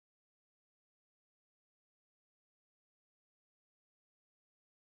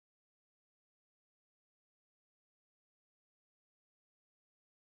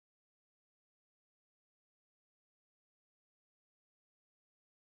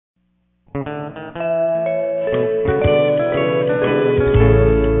We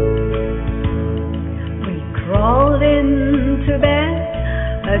crawled into bed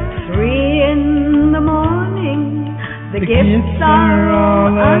at 3 in the morning. The gifts are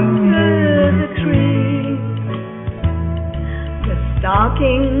all under the tree. The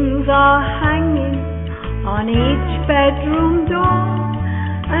stockings are hanging on each bedroom door.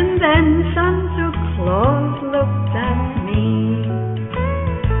 And then Santa Claus looked at me.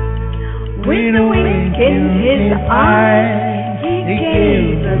 With a wink in his eye, he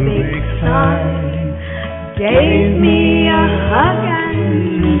gave a big sigh, gave me a hug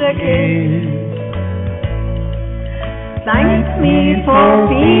and a kiss, thanked me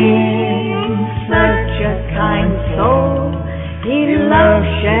for being such a kind soul. He loved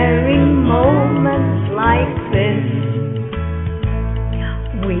sharing moments like this.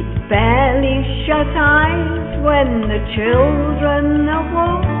 We barely shut eyes when the children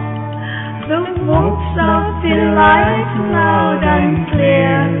awoke. The whoops of delight loud and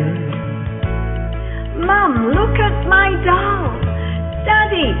clear. Mom, look at my doll.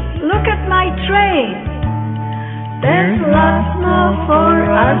 Daddy, look at my train. There's lots more for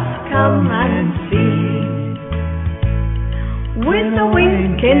us, come and see. With a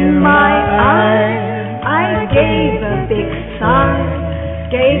wink in my eye, I gave a big sigh,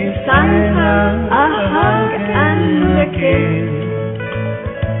 gave Santa a hug and a kiss.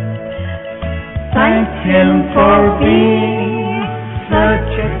 Thanked him for being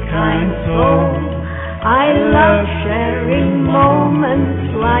such a kind soul. I love sharing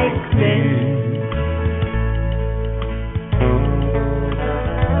moments like this.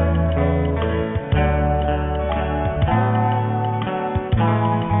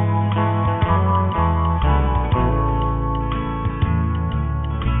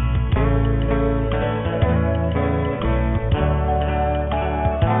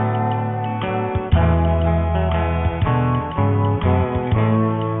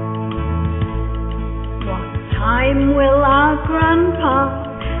 Will our grandpa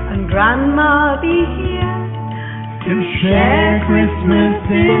and grandma be here to share Christmas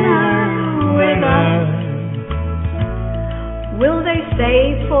dinner with us? Will they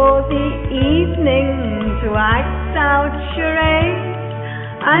stay for the evening to act out charades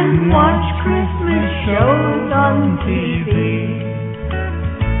and watch Christmas shows on TV?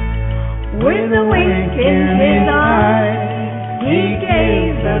 With a wink in his eye, he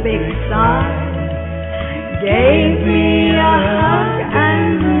gave a big sigh, gave me a hug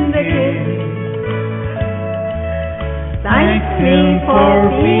and a kiss, thanked me for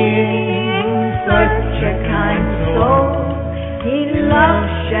being such a kind soul. He loved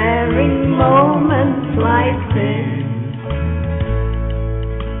sharing moments like this.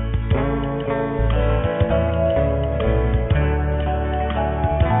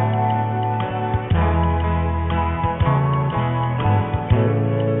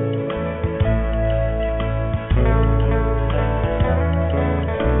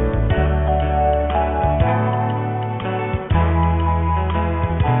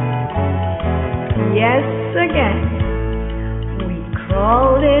 Yes, again, we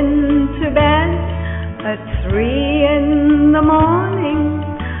crawled into bed at 3 in the morning.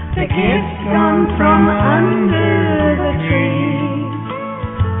 The gifts come from under the tree.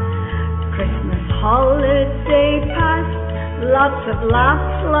 Christmas holiday passed, lots of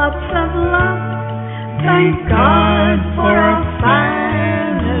laughs, lots of love. Thank God for our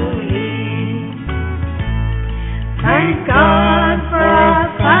family. Thank God